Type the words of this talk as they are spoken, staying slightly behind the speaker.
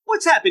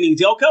What's happening,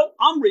 Delco?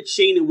 I'm Rich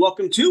Shane, and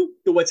welcome to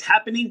the What's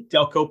Happening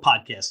Delco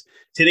podcast.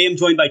 Today, I'm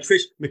joined by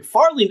Trish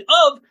McFarland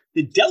of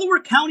the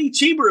Delaware County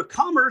Chamber of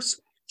Commerce.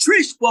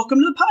 Trish, welcome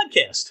to the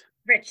podcast.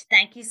 Rich,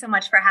 thank you so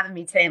much for having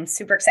me today. I'm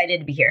super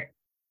excited to be here.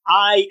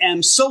 I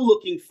am so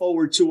looking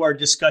forward to our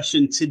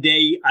discussion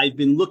today. I've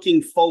been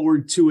looking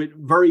forward to it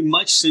very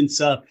much since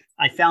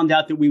I found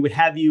out that we would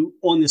have you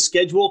on the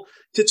schedule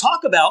to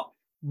talk about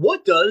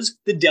what does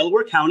the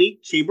Delaware County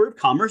Chamber of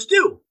Commerce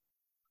do?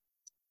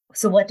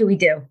 So what do we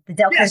do? The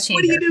Delco Chamber.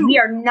 What do you do? We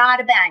are not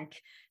a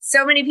bank.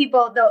 So many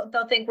people,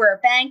 they'll think we're a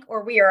bank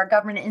or we are a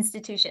government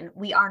institution.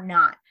 We are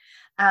not.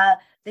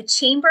 The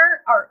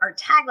Chamber, our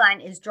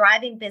tagline is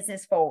driving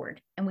business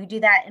forward. And we do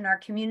that in our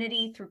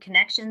community through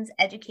connections,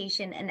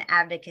 education, and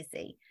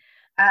advocacy.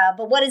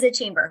 But what is a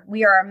chamber?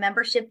 We are a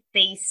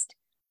membership-based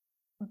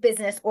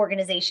business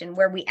organization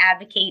where we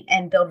advocate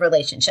and build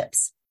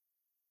relationships.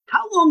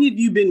 How long have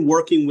you been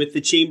working with the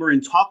Chamber,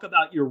 and talk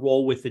about your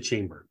role with the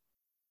Chamber?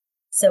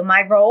 So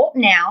my role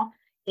now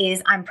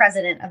is I'm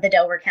president of the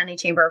Delaware County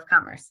Chamber of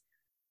Commerce.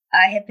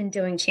 I have been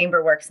doing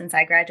chamber work since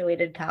I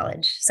graduated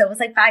college. So it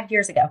was like 5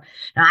 years ago.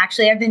 Now,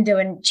 actually, I've been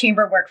doing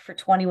chamber work for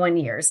 21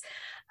 years.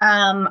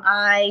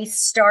 I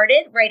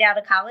started right out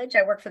of college.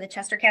 I worked for the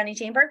Chester County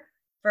Chamber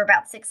for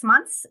about 6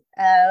 months.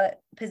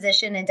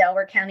 Position in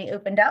Delaware County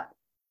opened up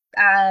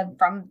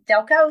from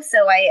Delco.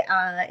 So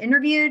I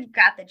interviewed,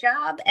 got the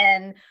job,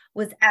 and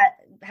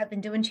have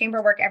been doing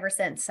chamber work ever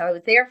since. So I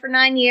was there for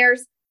 9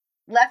 years.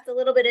 Left a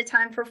little bit of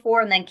time for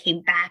 4, and then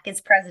came back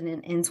as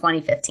president in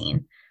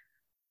 2015.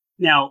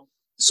 Now,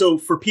 so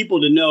for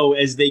people to know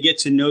as they get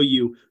to know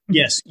you,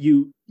 yes,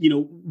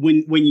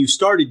 when you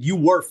started, you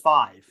were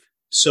 5.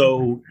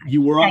 So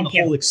you were on the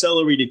whole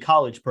accelerated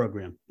college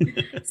program.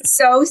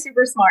 So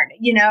super smart.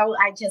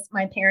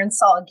 My parents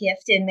saw a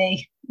gift in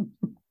me.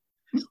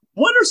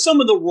 What are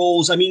some of the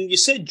roles? I mean, you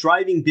said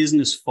driving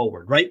business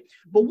forward, right?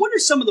 But what are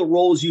some of the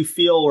roles you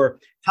feel or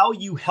how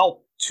you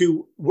help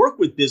to work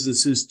with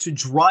businesses to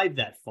drive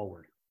that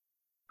forward?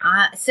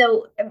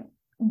 So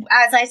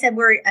as I said,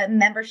 we're a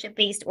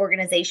membership-based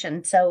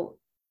organization. So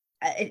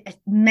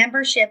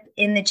membership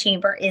in the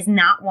chamber is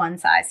not one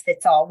size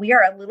fits all. We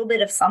are a little bit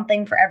of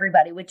something for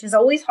everybody, which is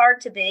always hard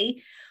to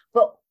be.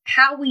 But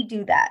how we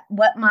do that,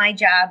 what my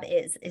job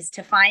is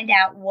to find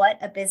out what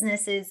a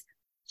business's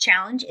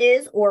challenge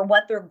is or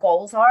what their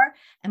goals are.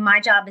 And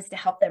my job is to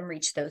help them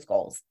reach those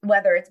goals,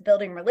 whether it's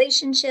building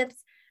relationships,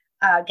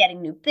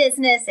 getting new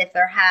business, if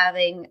they're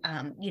having,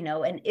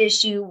 an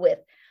issue with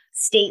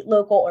state,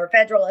 local, or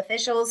federal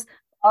officials.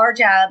 Our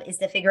job is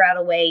to figure out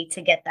a way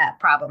to get that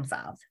problem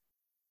solved.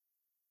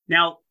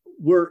 Now,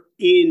 we're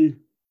in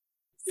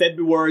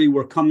February.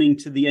 We're coming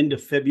to the end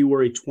of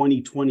February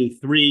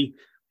 2023.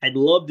 I'd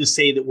love to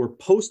say that we're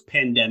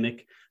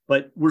post-pandemic,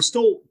 but we're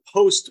still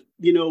post,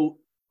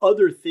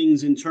 other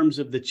things in terms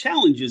of the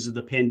challenges of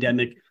the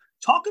pandemic.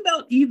 Talk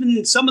about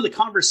even some of the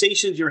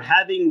conversations you're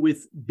having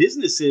with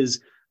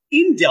businesses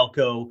in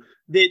Delco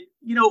that,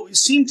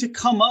 seem to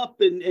come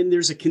up and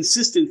there's a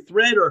consistent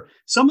thread, or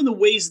some of the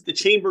ways that the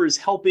chamber is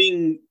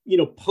helping,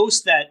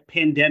 post that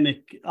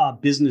pandemic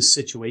business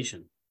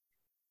situation.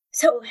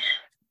 So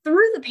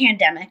through the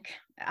pandemic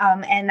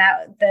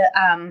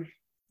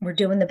we're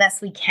doing the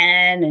best we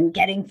can and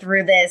getting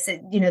through this,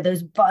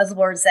 those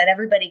buzzwords that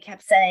everybody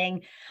kept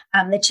saying,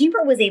 the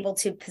chamber was able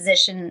to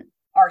position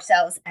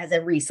ourselves as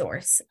a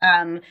resource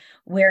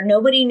where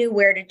nobody knew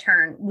where to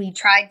turn. We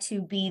tried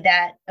to be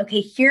that,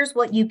 okay, here's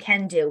what you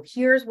can do.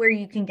 Here's where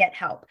you can get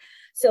help.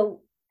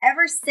 So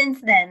ever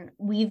since then,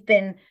 we've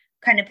been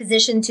kind of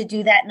positioned to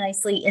do that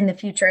nicely in the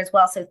future as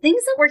well. So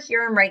things that we're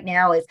hearing right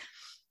now is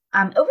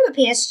over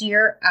the past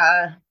year,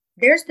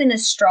 there's been a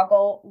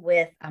struggle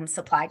with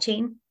supply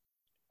chain.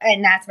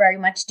 And that's very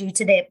much due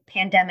to the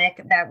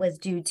pandemic. That was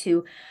due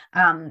to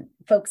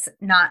folks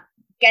not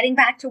getting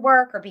back to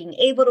work or being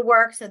able to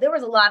work. So there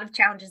was a lot of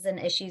challenges and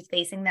issues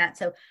facing that.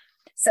 So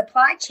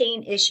supply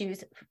chain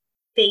issues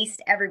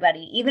faced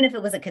everybody, even if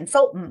it was a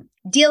consultant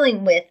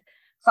dealing with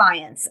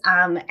clients.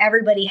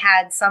 Everybody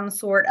had some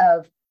sort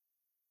of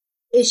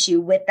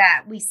issue with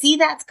that. We see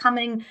that's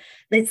coming,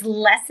 it's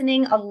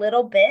lessening a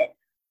little bit,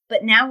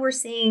 but now we're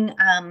seeing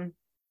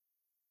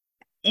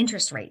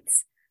interest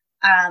rates,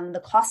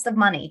 the cost of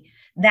money.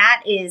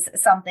 That is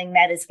something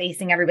that is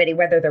facing everybody,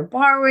 whether they're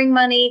borrowing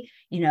money,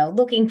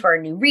 looking for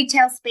a new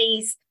retail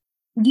space,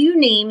 you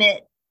name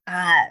it.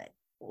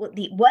 What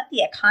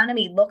the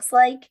economy looks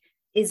like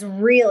is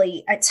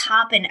really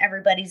atop in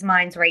everybody's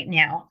minds right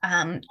now.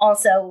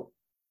 Also,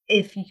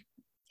 if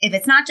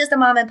it's not just a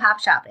mom and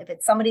pop shop, if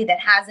it's somebody that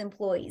has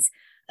employees,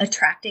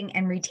 attracting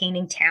and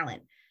retaining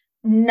talent,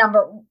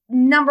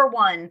 number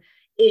one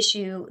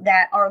issue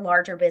that our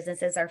larger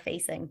businesses are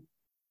facing.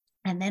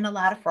 And then a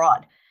lot of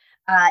fraud.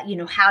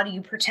 How do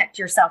you protect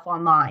yourself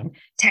online?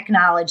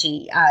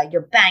 Technology,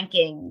 your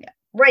banking,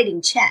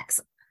 writing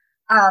checks,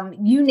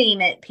 you name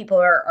it, people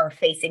are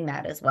facing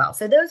that as well.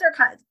 So those are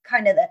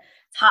kind of the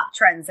top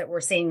trends that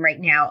we're seeing right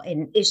now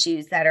in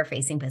issues that are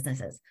facing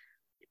businesses.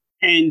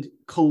 And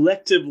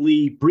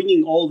collectively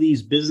bringing all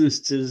these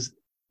businesses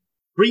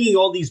bringing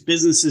all these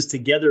businesses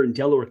together in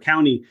Delaware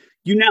County,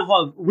 you now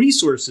have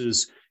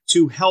resources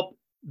to help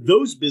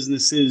those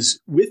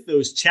businesses with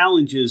those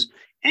challenges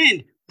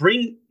and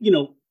bring,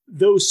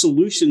 those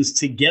solutions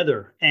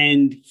together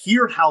and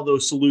hear how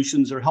those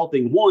solutions are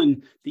helping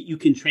one that you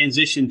can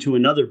transition to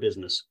another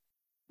business.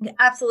 Yeah,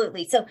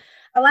 absolutely. So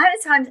a lot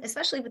of times,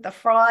 especially with the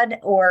fraud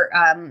or,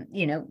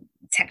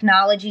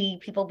 technology,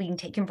 people being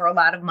taken for a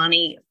lot of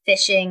money,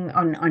 phishing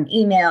on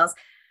emails,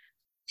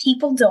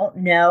 people don't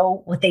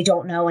know what they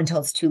don't know until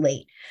it's too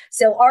late.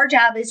 So our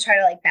job is try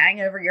to like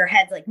bang over your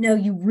heads, like, no,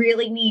 you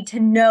really need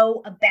to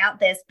know about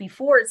this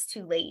before it's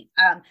too late.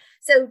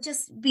 So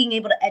just being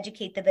able to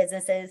educate the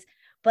businesses.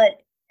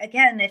 But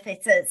again, if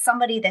it's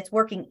somebody that's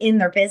working in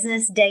their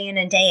business day in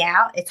and day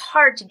out, it's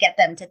hard to get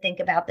them to think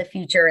about the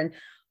future and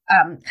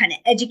kind of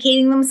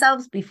educating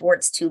themselves before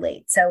it's too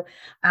late. So,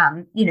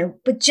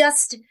 but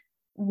just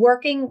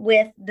working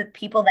with the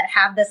people that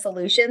have the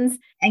solutions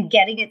and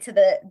getting it to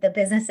the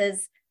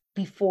businesses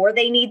before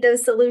they need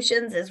those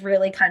solutions is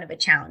really kind of a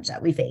challenge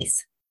that we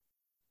face.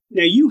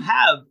 Now, you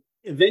have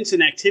events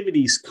and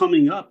activities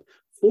coming up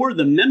for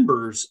the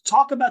members.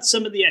 Talk about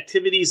some of the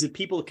activities that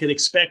people can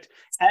expect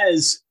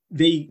as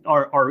they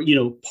are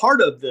part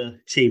of the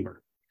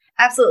chamber.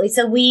 Absolutely.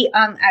 So we,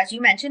 as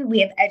you mentioned, we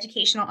have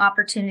educational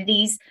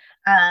opportunities.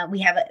 We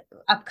have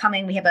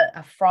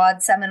a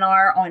fraud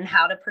seminar on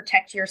how to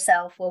protect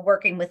yourself. We're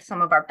working with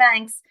some of our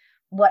banks,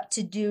 what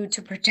to do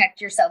to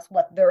protect yourselves,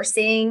 what they're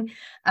seeing,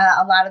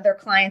 a lot of their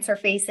clients are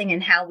facing,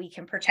 and how we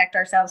can protect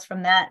ourselves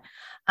from that.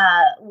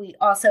 We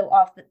also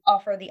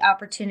offer the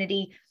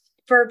opportunity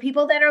for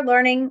people that are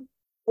learning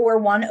or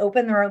want to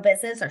open their own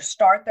business or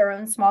start their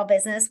own small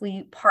business.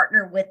 We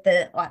partner with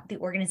the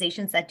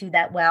organizations that do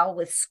that well,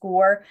 with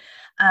SCORE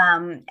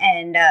and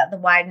the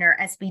Widener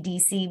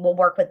SBDC will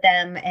work with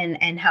them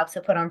and help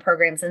to put on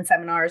programs and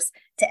seminars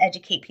to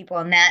educate people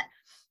on that.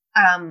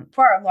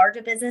 For our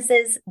larger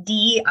businesses,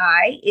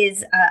 DEI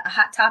is a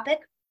hot topic.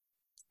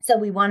 So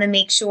we want to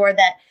make sure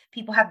that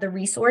people have the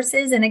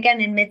resources. And again,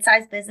 in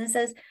mid-sized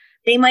businesses,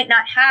 they might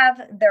not have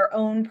their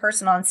own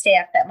person on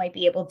staff that might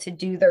be able to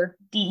do their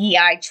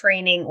DEI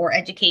training or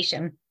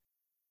education.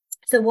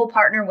 So we'll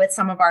partner with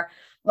some of our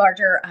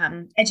larger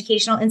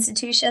educational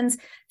institutions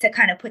to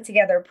kind of put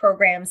together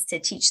programs to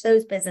teach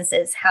those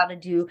businesses how to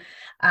do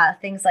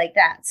things like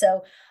that.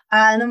 So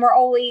and then we're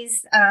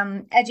always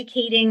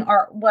educating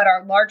what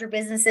our larger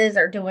businesses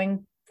are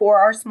doing for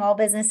our small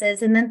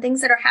businesses, and then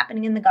things that are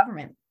happening in the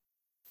government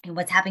and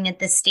what's happening at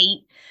the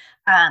state,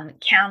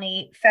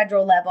 county,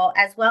 federal level,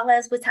 as well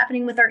as what's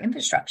happening with our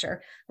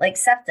infrastructure, like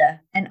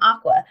SEPTA and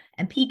Aqua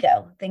and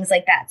PICO, things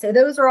like that. So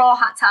those are all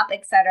hot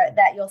topics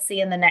that you'll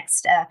see in the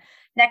next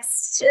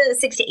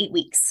 6 to 8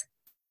 weeks.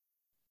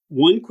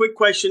 One quick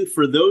question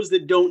for those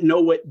that don't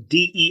know what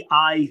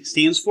DEI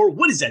stands for.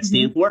 What does that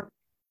stand for?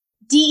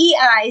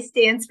 DEI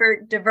stands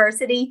for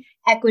diversity,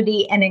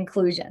 equity, and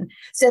inclusion.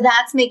 So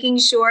that's making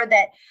sure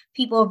that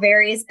people of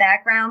various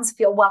backgrounds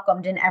feel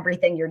welcomed in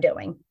everything you're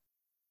doing.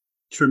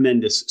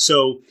 Tremendous.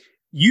 So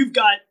you've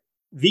got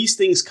these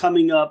things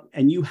coming up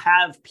and you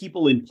have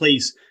people in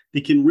place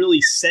that can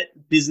really set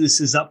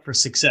businesses up for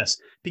success.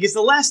 Because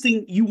the last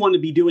thing you want to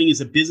be doing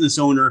as a business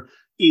owner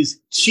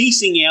is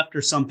chasing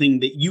after something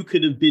that you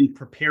could have been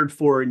prepared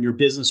for in your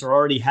business or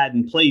already had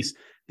in place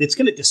that's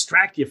going to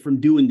distract you from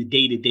doing the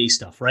day-to-day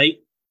stuff, right?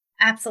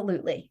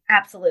 Absolutely.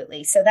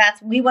 Absolutely. So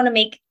we want to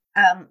make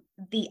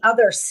the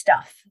other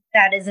stuff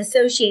that is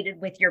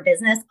associated with your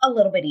business a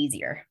little bit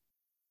easier.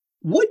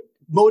 What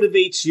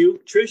motivates you,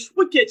 Trish?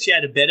 What gets you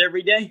out of bed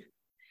every day?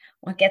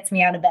 What gets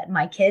me out of bed?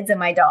 My kids and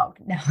my dog.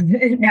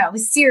 No,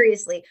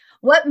 seriously.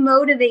 What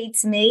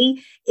motivates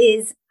me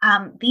is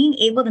being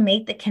able to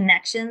make the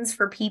connections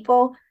for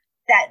people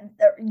that,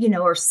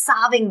 are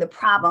solving the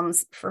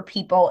problems for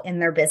people in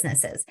their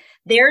businesses.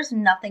 There's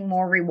nothing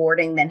more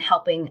rewarding than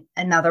helping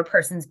another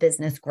person's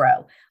business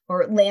grow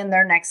or land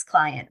their next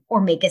client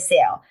or make a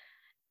sale.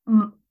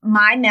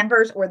 My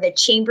members or the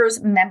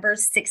chamber's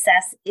members'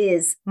 success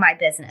is my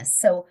business.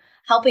 So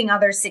helping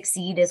others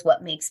succeed is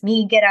what makes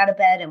me get out of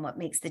bed and what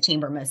makes the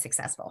chamber most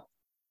successful.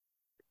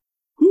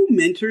 Who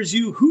mentors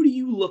you? Who do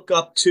you look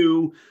up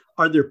to?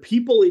 Are there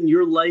people in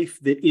your life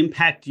that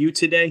impact you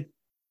today?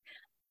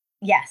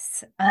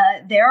 Yes,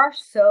 there are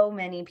so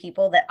many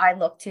people that I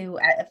look to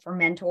for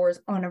mentors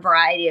on a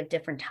variety of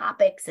different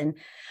topics. And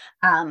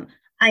I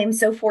am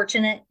so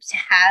fortunate to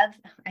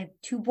I have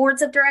 2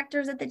 boards of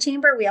directors at the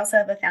chamber. We also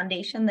have a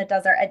foundation that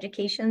does our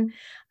education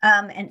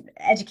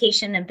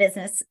and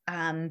business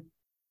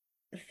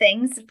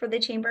things for the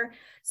chamber.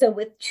 So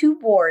with 2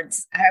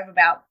 boards, I have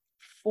about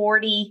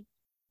 40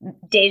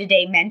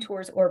 day-to-day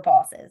mentors or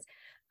bosses.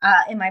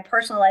 In my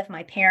personal life,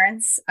 my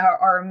parents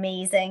are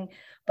amazing.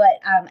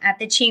 But at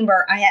the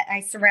chamber, I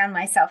surround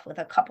myself with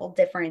a couple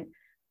different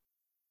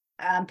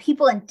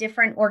people in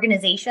different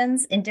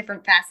organizations in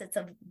different facets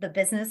of the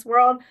business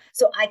world.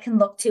 So I can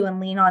look to and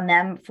lean on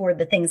them for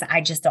the things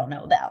I just don't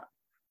know about.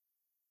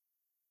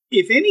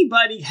 If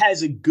anybody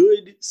has a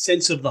good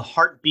sense of the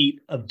heartbeat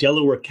of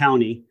Delaware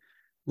County,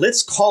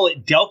 let's call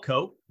it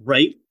Delco,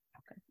 right?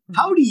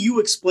 How do you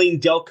explain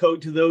Delco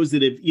to those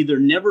that have either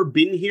never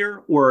been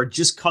here or are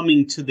just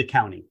coming to the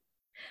county?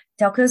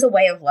 Delco is a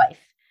way of life.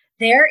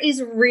 There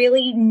is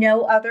really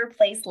no other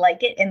place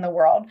like it in the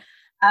world.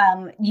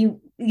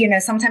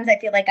 Sometimes I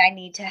feel like I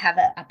need to have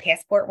a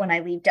passport when I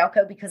leave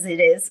Delco because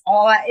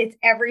it's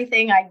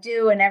everything I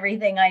do and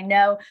everything I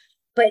know.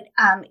 But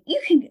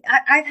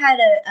I've had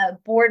a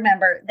board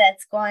member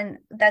that's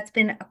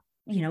been,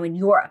 in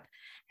Europe,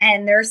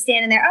 and they're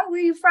standing there. Oh, where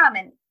are you from?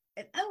 And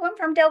oh, I'm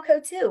from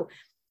Delco too.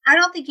 I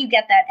don't think you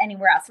get that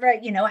anywhere else,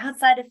 right?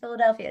 Outside of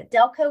Philadelphia,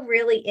 Delco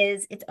really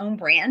is its own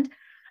brand.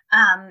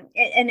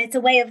 And it's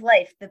a way of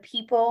life. The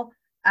people,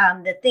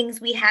 the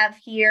things we have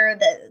here,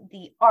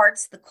 the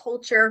arts, the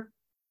culture,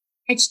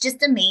 it's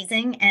just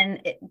amazing.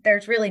 And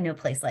there's really no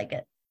place like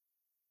it.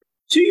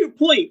 To your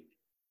point,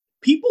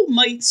 people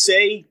might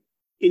say,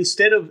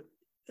 instead of,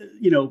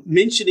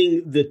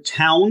 mentioning the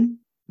town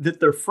that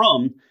they're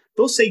from,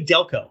 they'll say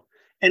Delco.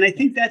 And I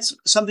think that's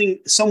something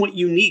somewhat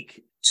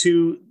unique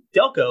to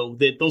Delco,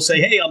 that they'll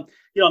say, hey,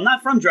 I'm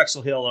not from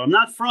Drexel Hill, or I'm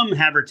not from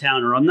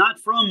Havertown, or I'm not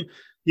from,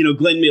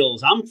 Glen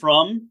Mills. I'm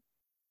from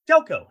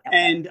Delco.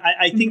 And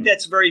I think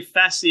that's very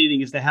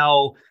fascinating as to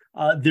how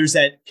there's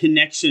that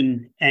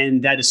connection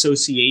and that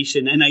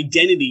association and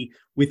identity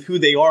with who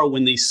they are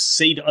when they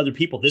say to other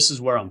people, this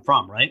is where I'm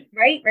from, right?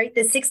 Right.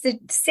 The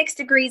six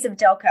degrees of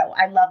Delco.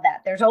 I love that.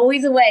 There's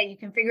always a way. You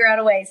can figure out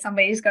a way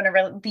somebody's going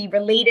to be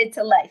related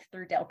to life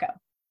through Delco.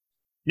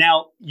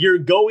 Now, you're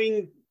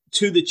going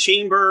to the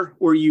chamber,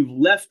 or you've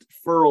left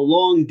for a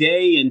long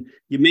day, and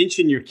you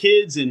mentioned your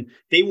kids and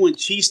they want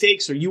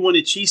cheesesteaks, or you want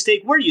a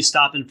cheesesteak. Where are you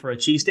stopping for a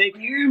cheesesteak?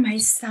 Where am I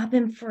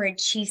stopping for a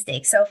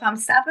cheesesteak? So if I'm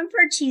stopping for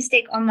a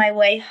cheesesteak on my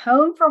way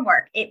home from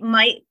work, it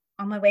might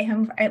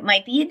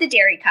be at the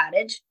Dairy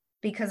Cottage,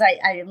 because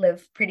I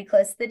live pretty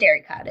close to the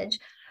Dairy Cottage.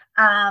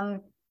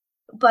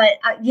 But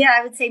I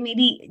would say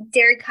maybe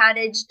Dairy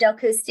Cottage,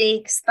 Delco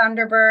Steaks,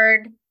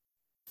 Thunderbird.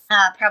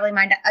 Probably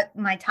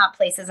my top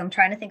places. I'm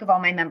trying to think of all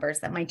my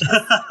members that might.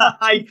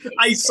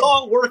 I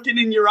saw it working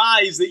in your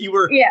eyes that you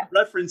were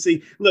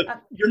referencing. Look,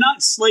 you're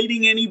not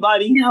slating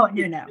anybody. No.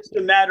 It's just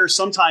a matter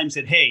sometimes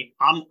that, hey,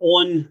 I'm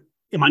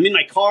in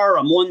my car,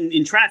 I'm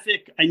in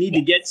traffic, I need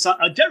to get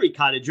a Dairy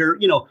Cottage or,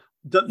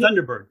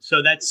 Thunderbird.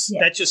 So that's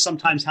just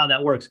sometimes how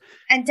that works.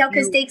 And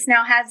Delco Steaks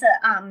now has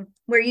a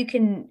where you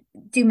can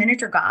do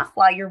miniature golf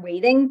while you're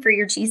waiting for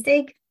your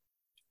cheesesteak.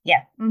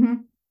 Yeah. Mm-hmm.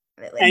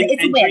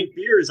 And drink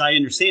beer, as I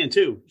understand,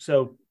 too.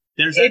 So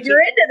there's that. If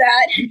you're into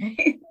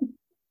that.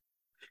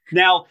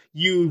 Now,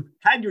 you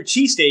had your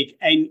cheesesteak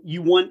and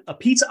you want a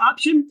pizza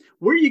option.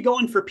 Where are you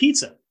going for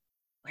pizza?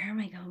 Where am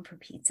I going for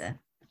pizza?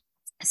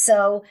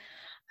 So,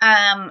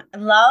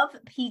 love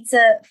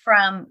pizza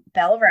from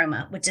Bella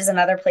Roma, which is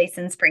another place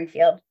in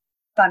Springfield,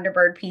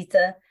 Thunderbird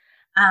Pizza.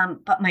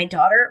 But my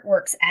daughter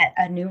works at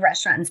a new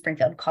restaurant in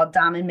Springfield called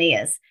Dom and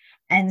Mia's.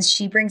 And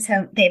she brings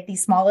home, they have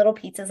these small little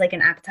pizzas, like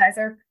an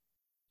appetizer.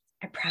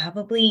 I'm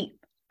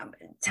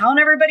telling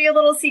everybody a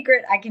little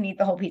secret. I can eat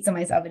the whole pizza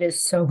myself. It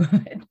is so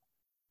good.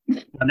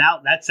 Well, now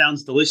that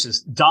sounds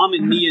delicious. Dom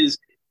and Mia's,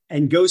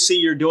 and go see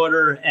your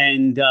daughter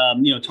and,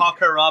 talk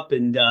her up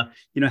and,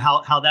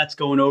 how that's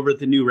going over at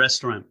the new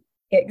restaurant.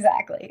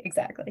 Exactly.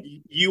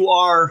 You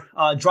are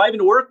driving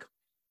to work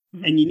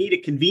and you need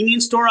a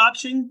convenience store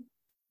option.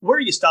 Where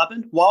are you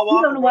stopping? Wawa?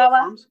 I'm going to Wawa.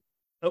 Farms?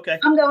 Okay.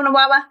 I'm going to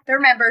Wawa. They're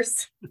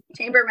members,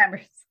 chamber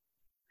members.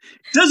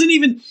 Doesn't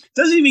even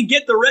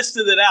get the rest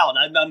of it out.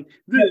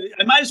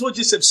 I might as well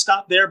just have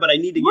stopped there, but I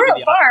need to Rural give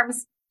you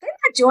Farms. They're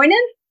not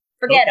joining.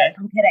 Forget it.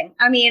 I'm kidding.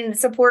 I mean,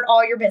 support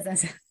all your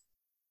businesses.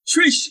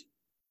 Trish,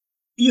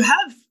 you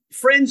have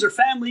friends or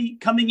family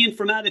coming in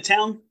from out of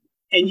town,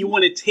 and you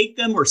want to take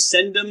them or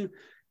send them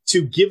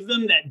to give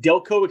them that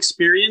Delco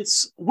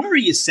experience. Where are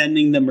you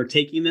sending them or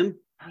taking them?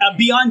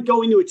 Beyond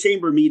going to a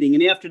chamber meeting,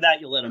 and after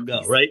that, you'll let them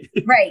go, right?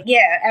 Right.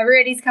 Yeah.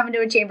 Everybody's coming to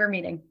a chamber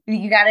meeting.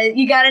 You gotta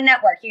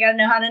network. You gotta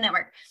know how to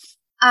network.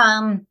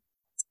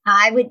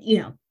 I would,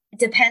 it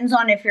depends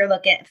on if you're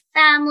looking at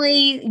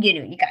family,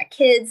 you got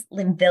kids.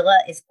 Lynn Villa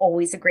is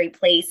always a great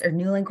place, or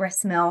Newland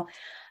Grist Mill.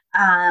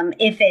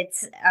 If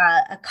it's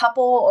a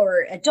couple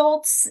or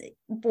adults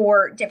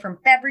for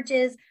different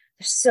beverages,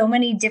 there's so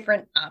many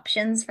different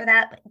options for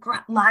that.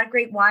 But a lot of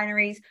great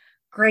wineries,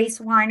 Grace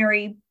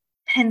Winery,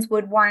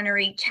 Pennswood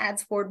Winery,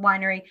 Chadsford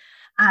Winery.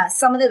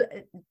 Some of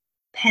the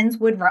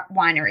Pennswood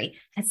Winery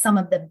has some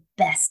of the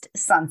best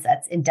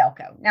sunsets in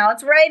Delco. Now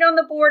it's right on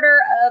the border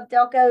of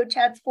Delco,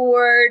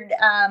 Chadsford,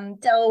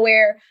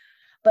 Delaware,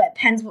 but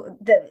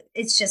Pennswood,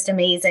 it's just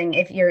amazing.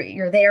 If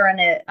you're there on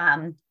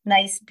a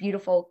nice,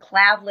 beautiful,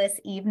 cloudless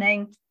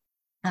evening,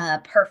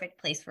 perfect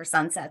place for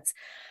sunsets.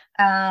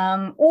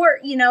 Or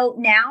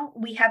now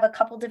we have a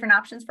couple different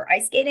options for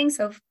ice skating.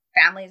 So if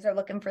families are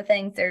looking for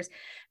things, there's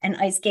an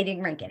ice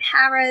skating rink at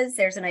Harrah's.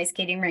 There's an ice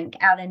skating rink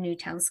out in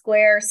Newtown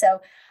Square. So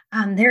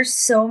there's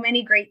so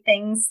many great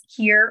things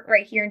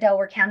right here in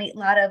Delaware County. A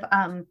lot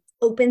of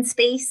open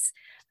space.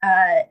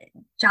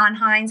 John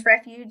Hines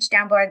Refuge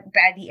down by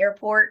the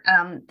airport.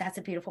 That's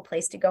a beautiful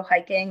place to go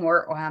hiking,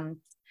 or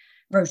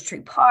Rose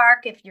Tree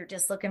Park, if you're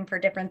just looking for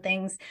different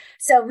things.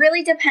 So it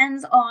really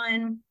depends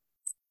on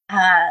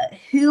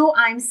who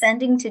I'm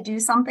sending to do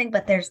something,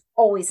 but there's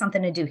always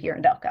something to do here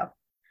in Delco.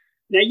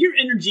 Now, your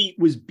energy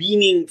was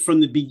beaming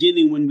from the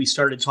beginning when we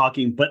started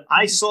talking, but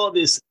I saw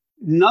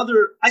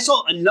another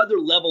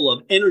level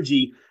of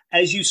energy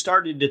as you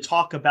started to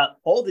talk about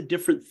all the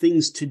different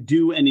things to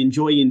do and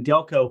enjoy in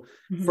Delco.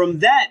 Mm-hmm. From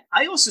that,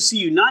 I also see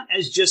you not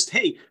as just,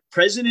 hey,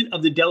 president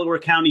of the Delaware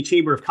County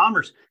Chamber of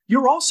Commerce.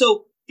 You're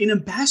also an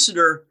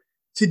ambassador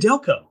to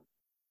Delco.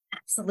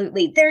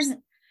 Absolutely.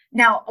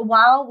 Now,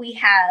 while we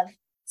have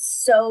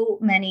so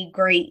many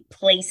great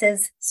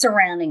places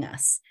surrounding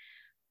us,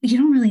 you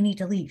don't really need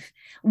to leave.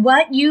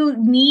 What you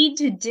need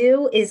to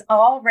do is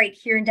all right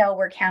here in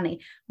Delaware County.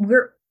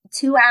 We're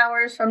 2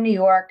 hours from New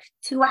York,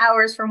 2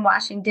 hours from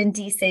Washington,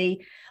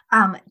 D.C.,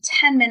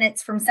 10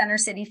 minutes from Center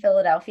City,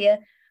 Philadelphia,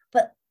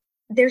 but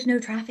there's no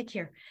traffic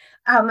here.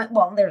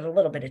 Well, there's a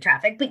little bit of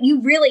traffic, but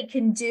you really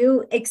can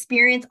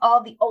experience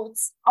all the old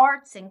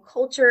arts and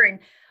culture and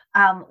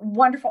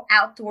wonderful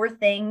outdoor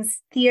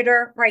things,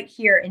 theater right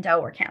here in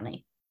Delaware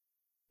County.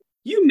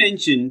 You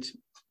mentioned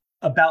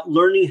about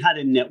learning how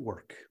to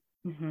network.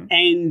 Mm-hmm.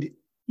 And,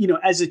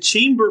 as a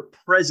chamber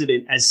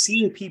president, as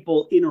seeing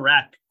people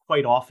interact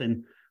quite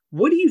often,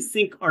 what do you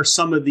think are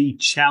some of the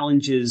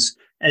challenges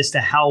as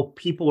to how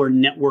people are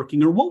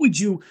networking? Or what would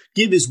you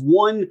give as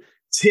one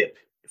tip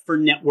for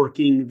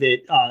networking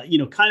that,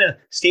 kind of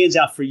stands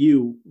out for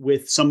you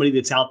with somebody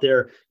that's out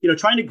there,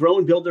 trying to grow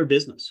and build their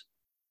business?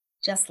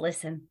 Just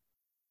listen.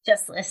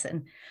 Just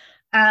listen.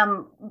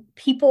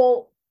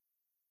 People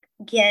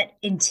get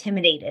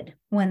intimidated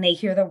when they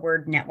hear the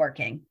word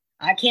networking.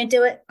 I can't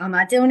do it. I'm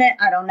not doing it.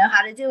 I don't know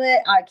how to do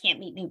it. I can't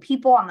meet new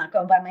people. I'm not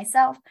going by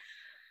myself.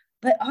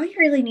 But all you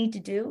really need to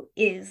do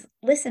is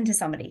listen to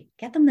somebody,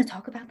 get them to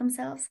talk about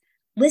themselves,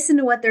 listen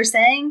to what they're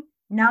saying,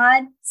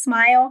 nod,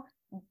 smile,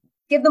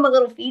 give them a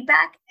little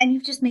feedback, and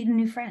you've just made a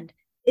new friend.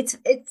 It's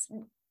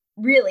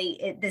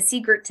really the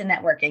secret to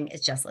networking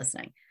is just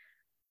listening.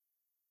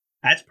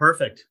 That's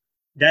perfect.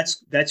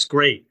 That's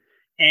great.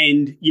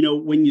 And,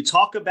 when you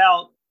talk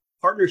about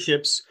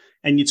partnerships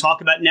and you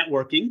talk about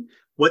networking,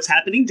 what's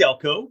happening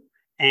Delco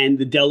and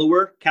the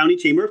Delaware County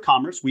Chamber of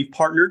Commerce, we've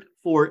partnered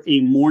for a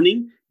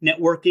morning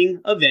networking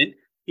event.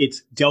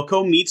 It's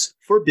Delco Meets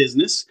for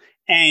Business.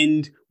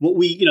 And what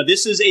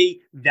this is a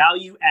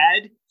value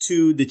add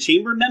to the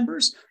chamber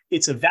members.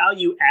 It's a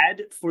value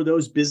add for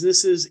those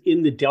businesses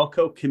in the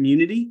Delco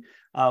community.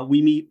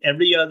 We meet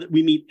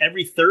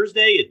every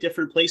Thursday at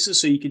different places.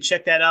 So you can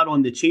check that out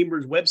on the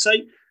chamber's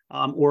website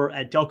or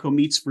at Delco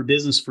Meets for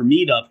Business for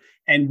Meetup.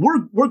 And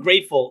we're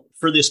grateful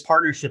for this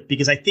partnership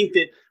because I think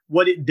that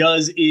what it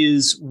does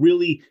is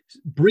really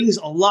brings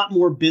a lot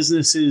more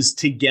businesses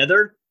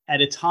together at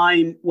a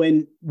time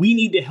when we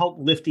need to help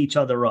lift each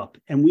other up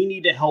and we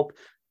need to help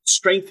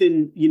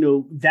strengthen,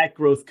 that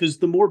growth, because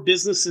the more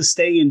businesses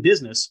stay in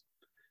business,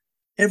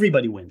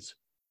 everybody wins.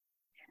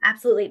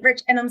 Absolutely,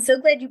 Rich. And I'm so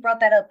glad you brought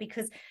that up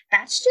because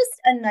that's just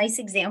a nice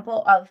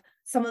example of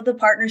some of the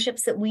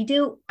partnerships that we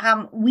do.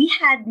 We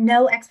had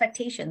no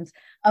expectations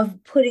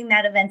of putting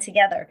that event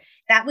together.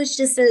 That was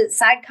just a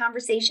side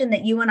conversation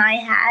that you and I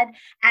had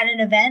at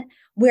an event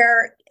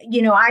where,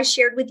 I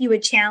shared with you a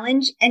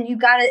challenge and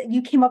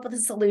you came up with a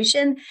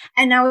solution.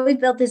 And now we've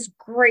built this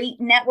great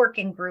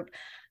networking group.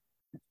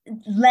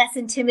 Less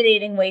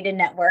intimidating way to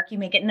network. You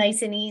make it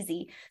nice and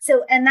easy.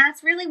 So, and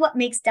that's really what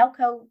makes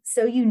Delco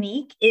so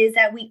unique is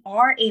that we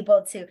are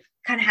able to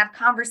kind of have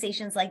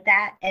conversations like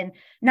that and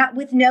not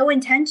with no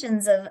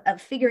intentions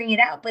of figuring it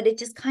out, but it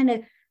just kind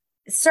of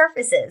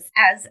surfaces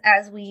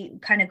as we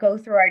kind of go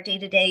through our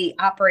day-to-day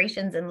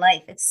operations in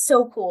life. It's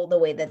so cool the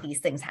way that these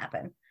things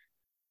happen.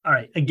 All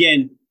right.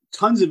 Again,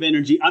 tons of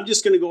energy. I'm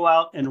just going to go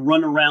out and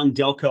run around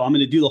Delco. I'm going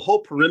to do the whole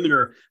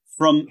perimeter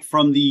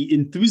from the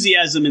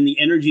enthusiasm and the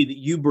energy that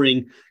you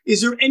bring.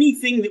 Is there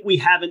anything that we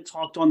haven't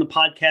talked on the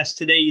podcast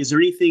today? Is there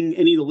anything,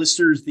 any of the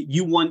listeners that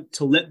you want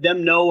to let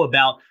them know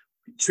about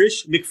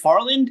Trish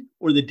McFarland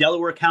or the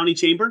Delaware County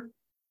Chamber?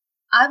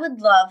 I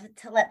would love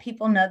to let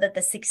people know that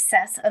the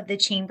success of the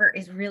chamber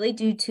is really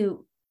due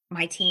to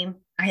my team.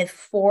 I have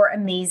 4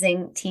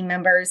 amazing team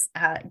members,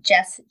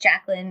 Jess,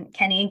 Jacqueline,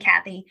 Kenny, and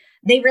Kathy.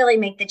 They really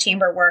make the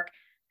chamber work.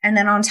 And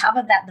then on top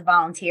of that, the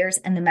volunteers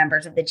and the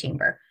members of the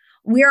chamber.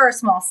 We are a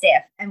small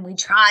staff and we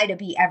try to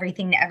be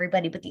everything to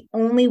everybody, but the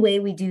only way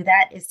we do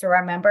that is through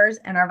our members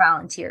and our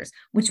volunteers,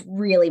 which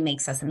really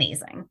makes us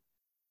amazing.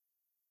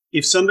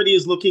 If somebody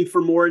is looking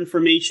for more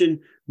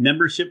information,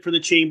 membership for the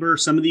chamber,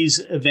 some of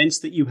these events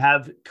that you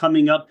have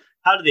coming up,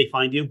 how do they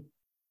find you?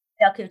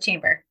 Delco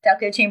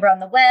Chamber on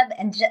the web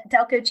and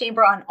Delco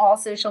Chamber on all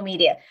social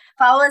media.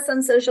 Follow us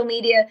on social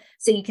media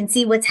so you can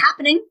see what's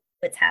happening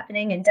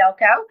in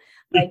Delco,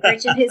 like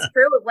Rich and his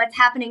crew, what's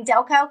happening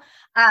Delco.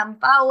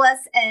 Follow us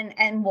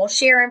and we'll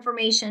share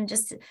information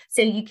just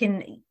so you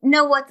can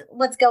know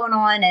what's going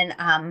on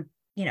and,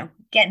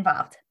 get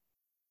involved.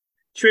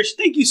 Trish,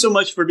 thank you so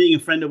much for being a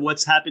friend of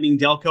What's Happening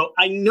Delco.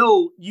 I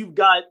know you've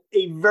got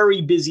a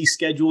very busy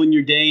schedule in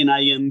your day, and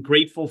I am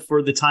grateful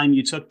for the time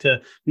you took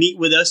to meet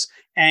with us.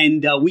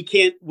 And we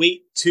can't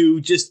wait to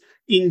just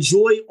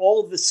enjoy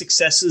all the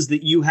successes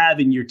that you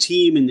have in your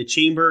team and the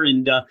chamber,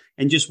 and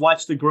just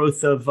watch the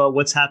growth of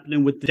what's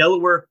happening with the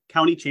Delaware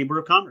County Chamber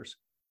of Commerce.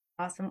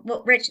 Awesome.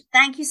 Well, Rich,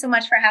 thank you so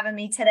much for having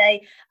me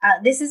today.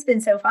 This has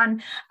been so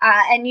fun.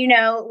 And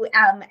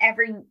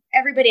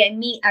everybody I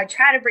meet, I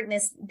try to bring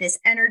this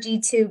energy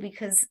to,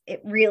 because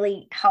it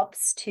really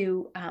helps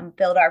to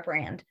build our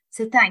brand.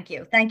 So thank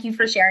you. Thank you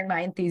for sharing my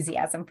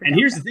enthusiasm for And Delco.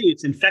 here's the thing,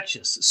 it's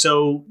infectious.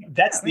 So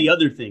that's the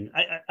other thing.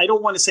 I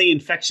don't want to say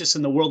infectious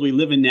in the world we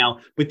live in now,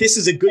 but this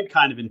is a good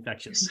kind of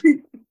infectious.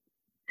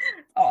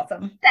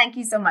 Awesome. Thank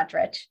you so much,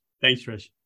 Rich. Thanks, Trish.